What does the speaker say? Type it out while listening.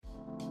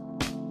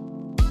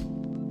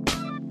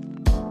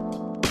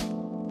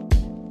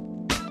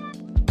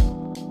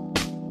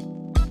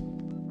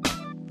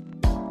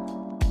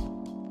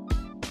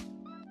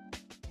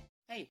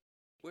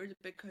we're the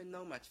Bitcoin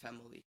Nomad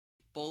family.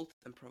 Bold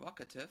and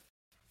provocative,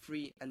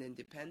 free and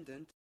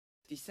independent,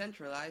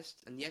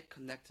 decentralized and yet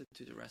connected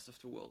to the rest of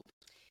the world.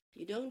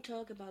 You don't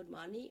talk about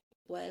money?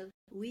 Well,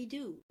 we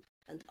do,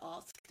 and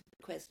ask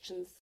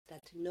questions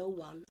that no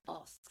one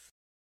asks.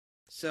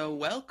 So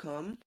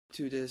welcome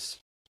to this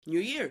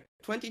new year,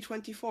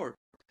 2024.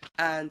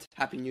 And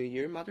Happy New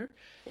Year, Mother.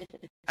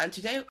 And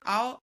today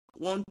I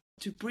want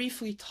to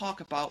briefly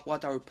talk about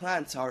what our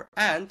plans are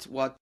and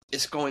what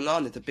is going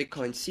on at the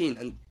Bitcoin scene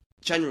and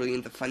generally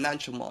in the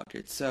financial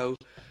market. So,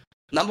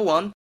 number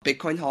one,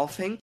 Bitcoin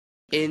halving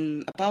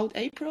in about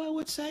April, I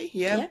would say.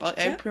 Yeah, about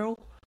April.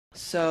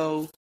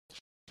 So,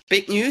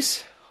 big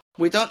news.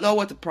 We don't know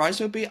what the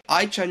price will be.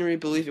 I generally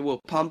believe it will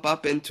pump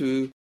up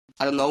into,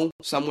 I don't know,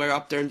 somewhere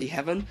up there in the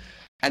heaven.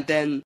 And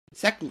then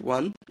second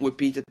one would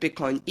be the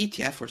Bitcoin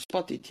ETF or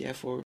spot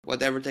ETF or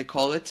whatever they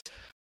call it.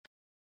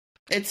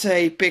 It's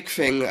a big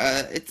thing.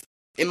 It's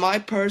in my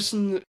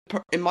personal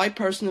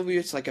view,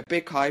 it's like a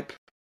big hype,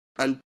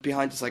 and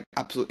behind it's like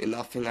absolutely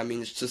nothing. I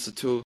mean, it's just a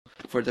tool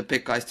for the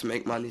big guys to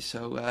make money.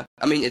 So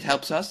I mean, it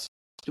helps us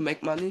to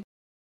make money,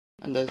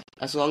 and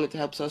as long as it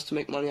helps us to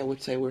make money, I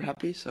would say we're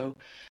happy. So,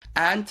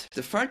 and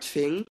the third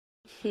thing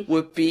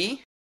would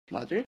be,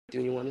 Mother,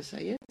 do you want to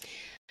say it?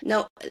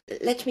 No,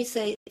 let me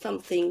say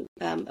something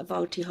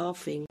about the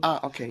halving.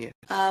 Okay, yeah.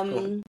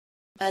 And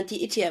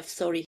the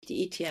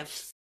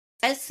ETFs.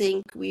 I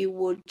think we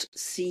would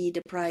see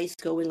the price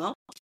going up,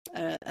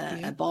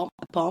 a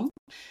bomb,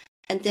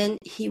 and then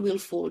he will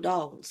fall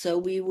down. So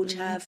we would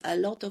have a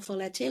lot of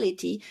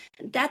volatility,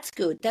 and that's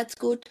good. That's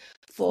good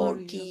for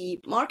the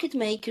market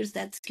makers.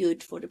 That's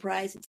good for the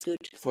price. It's good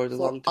for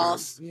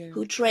us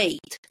who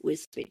trade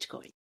with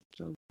Bitcoin.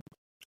 So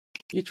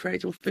you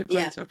trade with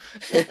Bitcoin.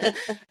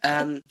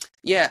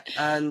 Yeah.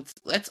 And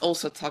let's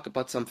also talk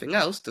about something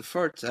else. The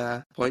third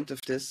point of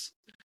this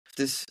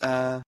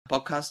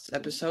podcast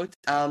episode,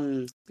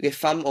 les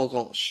femmes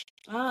oranges.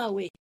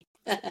 Oui.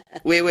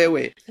 Oui.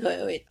 Oui.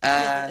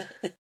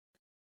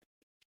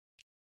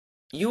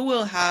 You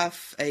will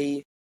have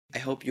I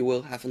hope you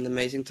will have an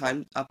amazing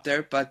time up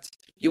there, but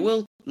you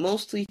will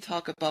mostly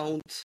talk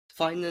about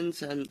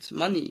finance and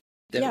money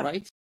there,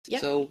 right? Yeah.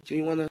 So do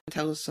you want to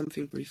tell us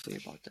something briefly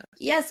about that?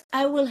 Yes,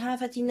 I will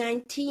have at the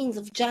 19th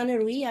of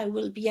January, I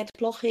will be at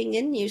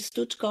Plochingen near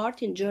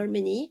Stuttgart in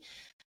Germany.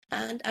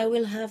 And I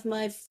will have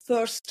my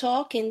first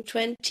talk in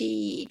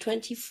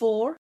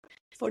 2024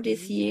 for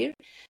this year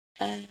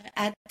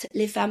at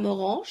Les Femmes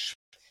Oranges.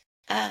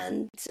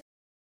 And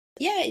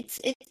yeah,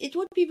 it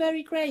would be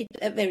very great.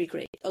 Very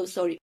great. Oh,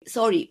 sorry.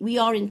 We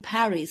are in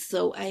Paris,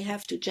 so I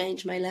have to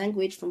change my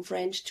language from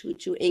French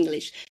to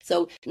English.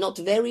 So not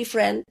very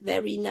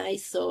very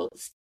nice. So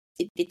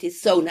it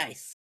is so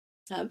nice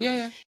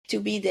to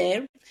be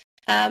there.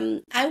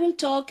 I will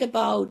talk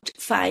about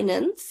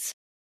finance,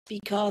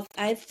 because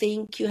I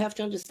think you have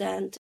to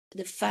understand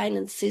the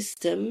finance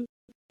system.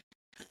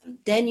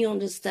 Then you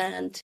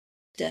understand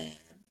the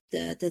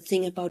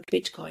thing about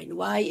Bitcoin,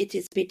 why it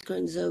is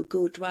Bitcoin so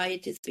good, why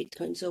it is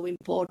Bitcoin so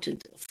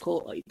important, of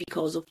course,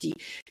 because of the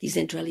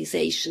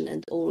decentralization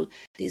and all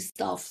this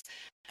stuff.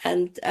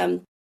 And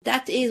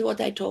that is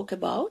what I talk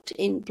about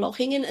in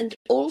Plochingen. And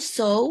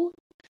also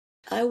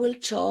I will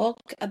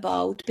talk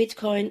about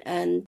Bitcoin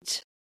and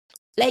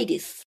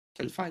ladies.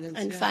 And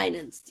finance.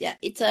 Finance. Yeah,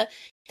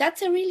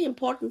 that's a really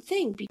important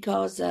thing,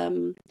 because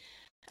a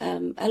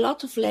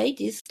lot of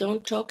ladies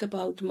don't talk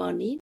about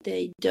money.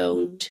 They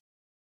don't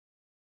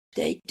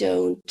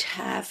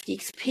have the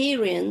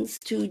experience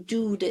to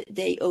do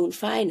their own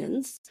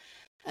finance,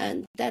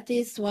 and that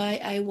is why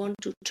I want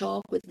to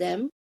talk with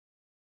them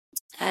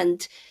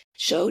and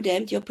show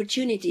them the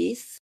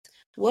opportunities.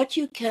 What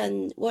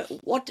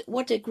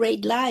a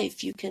great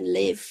life you can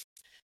live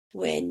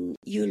when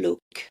you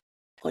look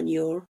on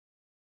your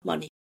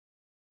money.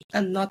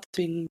 And not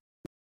being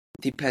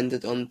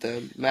dependent on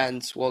the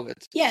man's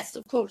wallet. Yes,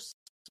 of course.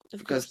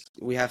 Because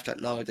we have that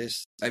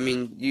nowadays. I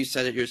mean, you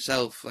said it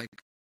yourself like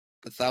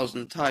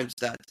 1,000 times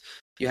that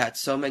you had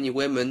so many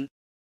women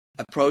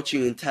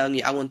approaching you and telling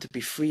you, I want to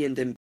be free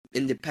and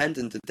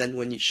independent. And then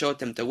when you showed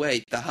them the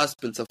way, the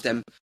husbands of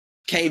them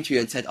came to you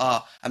and said,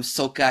 I'm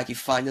so glad you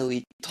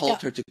finally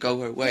told her to go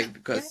her way,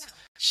 because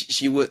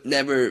she would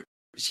never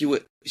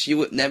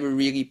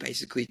really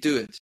basically do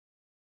it.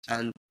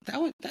 And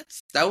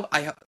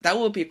that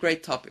will be a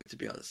great topic, to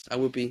be honest. I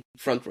would be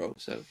front row.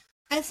 So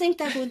I think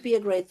that would be a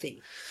great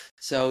thing.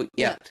 So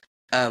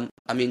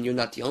I mean, you're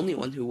not the only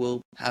one who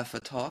will have a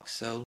talk.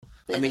 So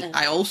I mean,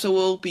 I also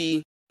will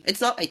be. It's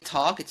not a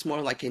talk; it's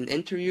more like an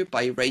interview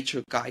by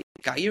Rachel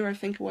Geyer, I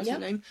think was her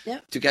name,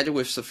 together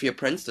with Sophia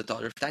Prince, the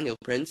daughter of Daniel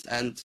Prince,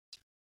 and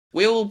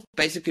we'll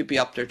basically be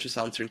up there just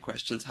answering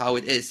questions, how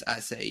it is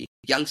as a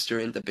youngster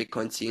in the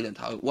Bitcoin scene and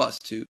how it was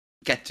to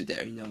get to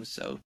there,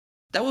 So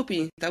that would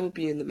be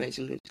an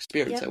amazing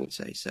experience, I would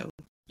say. So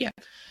yeah.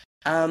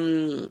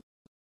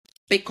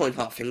 Bitcoin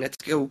halving. Let's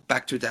go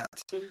back to that.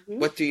 Mm-hmm.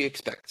 What do you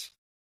expect?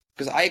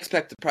 Because I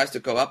expect the price to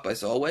go up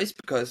as always,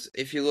 because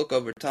if you look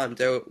over time,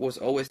 there was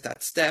always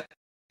that step,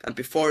 and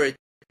before it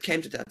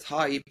came to that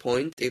high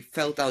point, it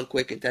fell down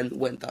quick and then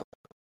went up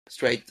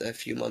straight a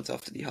few months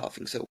after the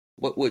halving. So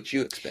what would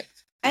you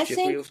expect? Would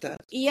you agree with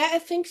that? Yeah, I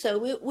think so.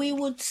 We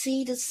would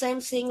see the same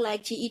thing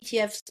like the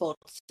ETF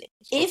spots.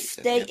 If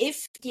the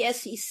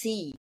SEC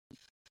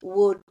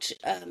would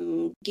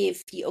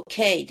give the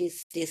okay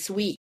this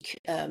week,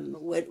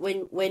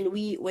 when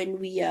we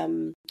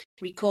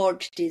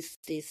record this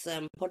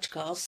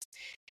podcast,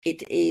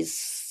 it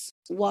is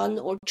 1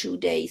 or 2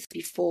 days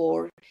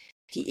before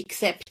the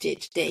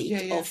accepted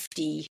date of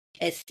the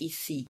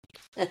SEC.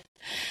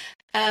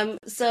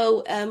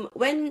 So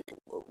when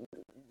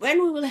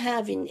we will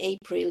have in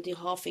April the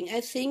halving,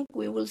 I think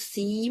we will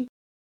see,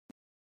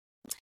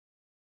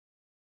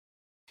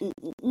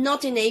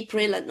 not in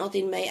April and not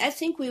in May, I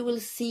think we will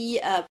see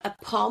a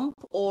pump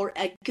or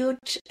a good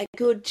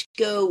go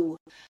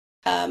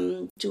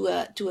to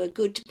a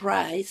good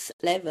price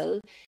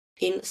level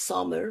in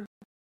summer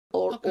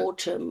or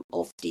autumn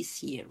of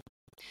this year.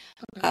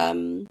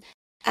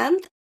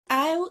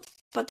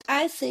 But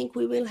I think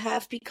we will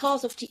have,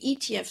 because of the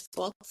ETF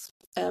spots,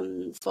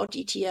 spot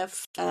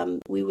ETF,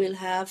 we will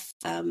have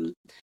a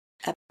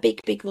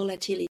big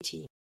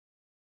volatility.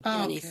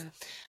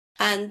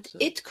 And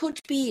it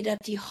could be that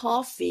the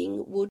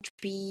halving would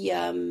be,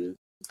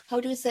 how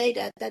do we say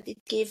that it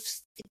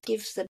gives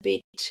a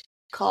bit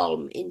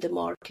calm in the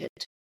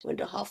market when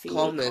the halving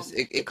calmness.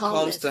 It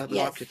calms the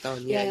market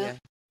down.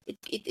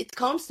 It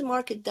calms the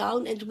market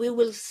down, and we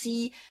will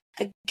see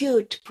a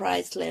good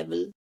price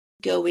level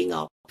going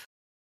up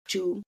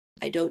to,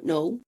 I don't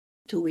know,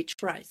 to which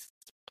price.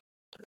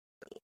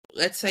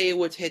 Let's say it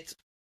would hit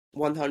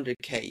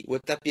 100k.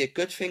 Would that be a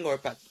good thing or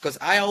bad? Because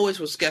I always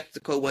was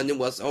skeptical when it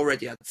was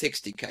already at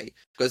 60k.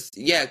 Because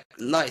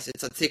nice,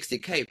 it's at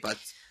 60k, but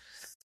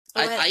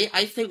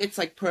I think it's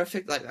like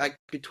perfect, like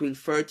between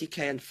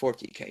 30k and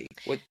 40k.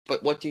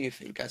 What do you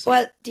think?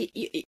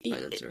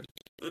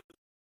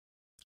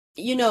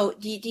 You know,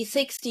 the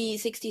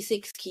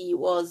 66k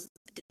was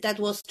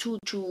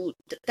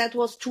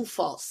too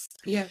fast.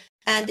 Yeah.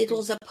 And it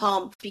was a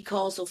pump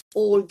because of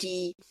all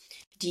the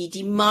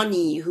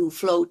money who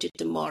floated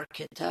the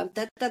market.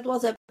 That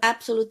was an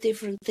absolute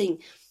different thing.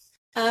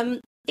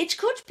 It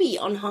could be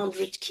on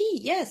 100k,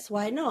 yes,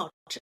 why not?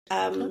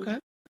 That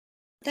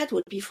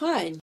would be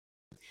fine.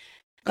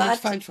 But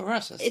it's fine for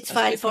us. It's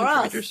fine for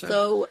us.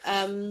 So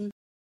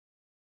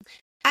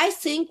I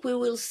think we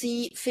will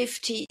see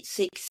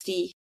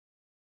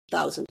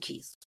 50,000-60,000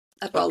 keys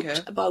about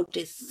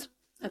this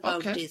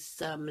level.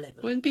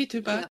 Wouldn't be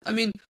too bad. Yeah. I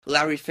mean,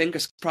 Larry Fink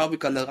is probably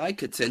gonna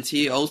like it, since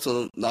he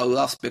also now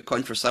loves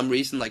Bitcoin for some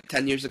reason. Like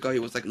 10 years ago, he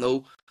was like,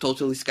 no,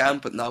 totally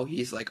scam, but now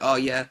he's like, oh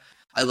yeah,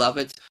 I love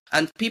it.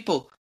 And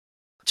people,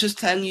 just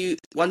telling you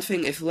one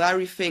thing: if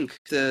Larry Fink,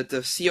 the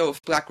CEO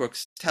of BlackRock,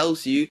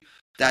 tells you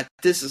that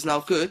this is now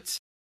good,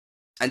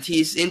 and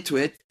he's into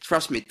it,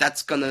 trust me,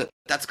 that's gonna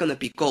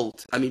be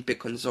gold. I mean,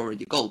 Bitcoin is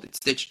already gold; it's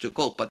digital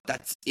gold, but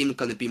that's even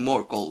gonna be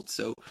more gold.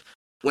 So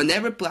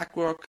whenever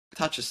BlackRock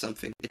touches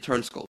something, it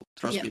turns gold.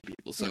 Trust me,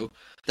 people. So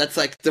that's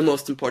like the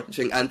most important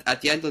thing. And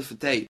at the end of the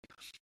day,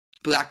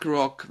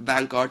 BlackRock,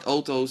 Vanguard,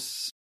 all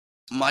those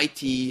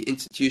mighty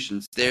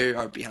institutions, they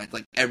are behind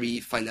like every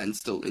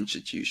financial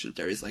institution.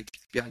 There is like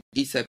behind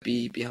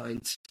ECB,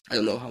 behind, I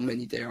don't know how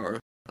many there are.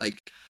 Like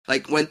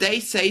when they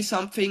say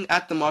something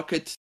at the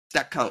market,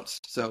 that counts.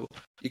 So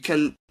you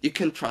can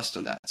trust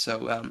on that.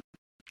 So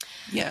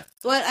yeah.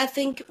 Well, I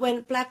think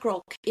when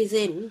BlackRock is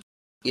in,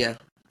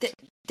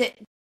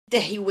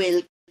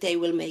 they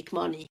will make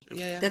money.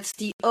 Yeah. That's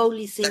the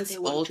only thing they want.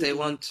 That's all they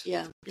want.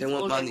 Yeah. They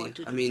want money.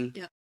 I mean,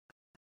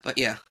 but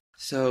yeah.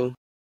 So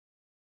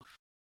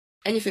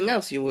anything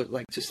else you would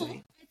like to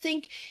say? I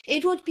think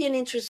it would be an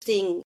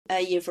interesting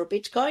year for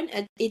Bitcoin,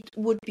 and it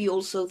would be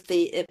also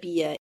be a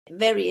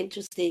very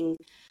interesting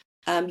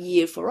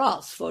year for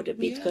us, for the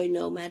Bitcoin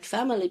nomad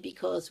family,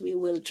 because we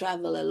will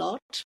travel a lot.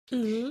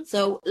 Mm-hmm.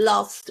 So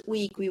last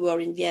week we were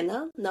in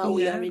Vienna. Now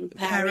we are in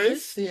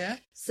Paris. Yeah.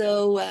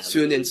 So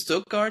soon in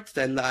Stuttgart.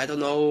 Then I don't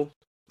know.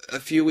 A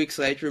few weeks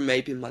later,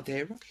 maybe in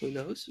Madeira. Who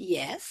knows?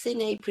 Yes,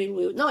 in April.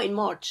 In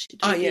March.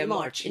 In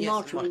March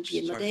we will be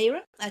in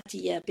Madeira at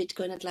the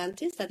Bitcoin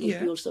Atlantis. That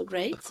would be also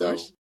great. Of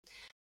course.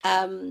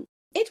 So,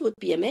 it would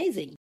be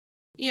amazing.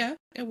 Yeah,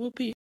 it will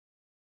be.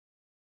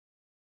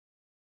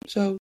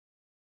 So,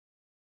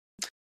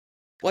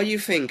 what do you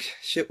think?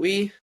 Should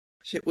we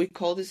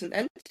call this an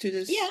end to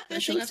this? Yeah, I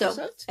think episode?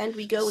 So. And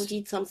we go and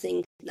eat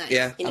something nice.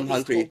 Yeah, I'm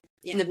hungry.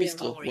 Yeah, in the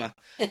bistro. Wow.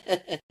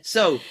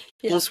 So,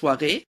 bonsoir,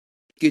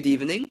 good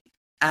evening,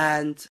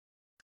 and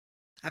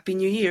Happy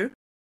New Year.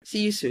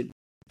 See you soon.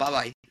 Bye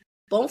bye.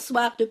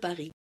 Bonsoir de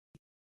Paris.